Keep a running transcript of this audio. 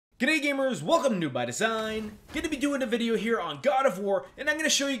G'day gamers, welcome to New by Design. Going to be doing a video here on God of War, and I'm going to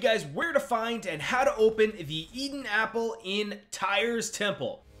show you guys where to find and how to open the Idunn Apple in Tyre's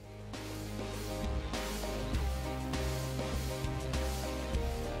Temple.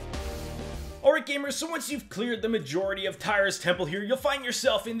 Alright gamers, so once you've cleared the majority of Tyre's Temple here, you'll find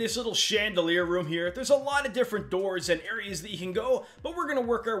yourself in this little chandelier room here. There's a lot of different doors and areas that you can go, but we're going to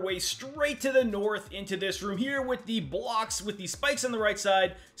work our way straight to the north into this room here with the blocks with the spikes on the right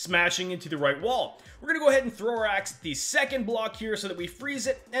side smashing into the right wall. We're going to go ahead and throw our axe at the second block here so that we freeze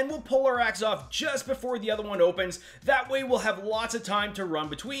it, and we'll pull our axe off just before the other one opens. That way we'll have lots of time to run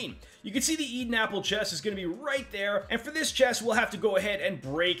between. You can see the Idunn Apple chest is going to be right there, and for this chest we'll have to go ahead and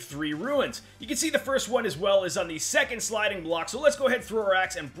break 3 ruins. You can see the first one as well is on the second sliding block, so let's go ahead and throw our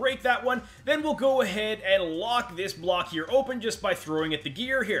axe and break that one. Then we'll go ahead and lock this block here open just by throwing at the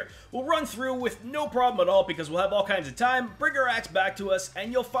gear here. We'll run through with no problem at all because we'll have all kinds of time. Bring our axe back to us,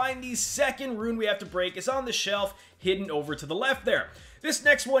 and you'll find the second rune we have to break is on the shelf hidden over to the left there. This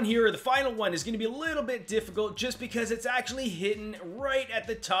next one here, the final one, is going to be a little bit difficult just because it's actually hidden right at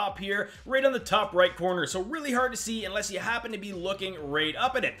the top here, right on the top right corner, so really hard to see unless you happen to be looking right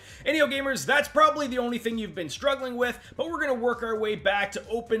up at it. Anyhow gamers, that's probably the only thing you've been struggling with, but we're going to work our way back to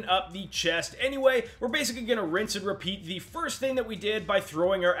open up the chest anyway. We're basically going to rinse and repeat the first thing that we did by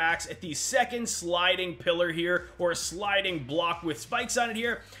throwing our axe at the second sliding pillar here, or a sliding block with spikes on it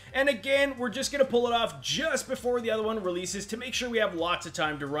here. And again, we're just going to pull it off just before the other one releases to make sure we have lots of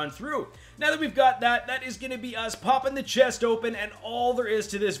time to run through. Now that we've got that, that is going to be us popping the chest open and all there is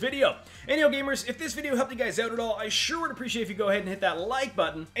to this video. Anyhow gamers, if this video helped you guys out at all, I sure would appreciate if you go ahead and hit that like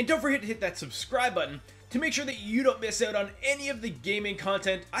button. And don't forget to hit that subscribe button to make sure that you don't miss out on any of the gaming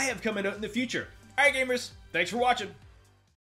content I have coming out in the future. Alright gamers, thanks for watching.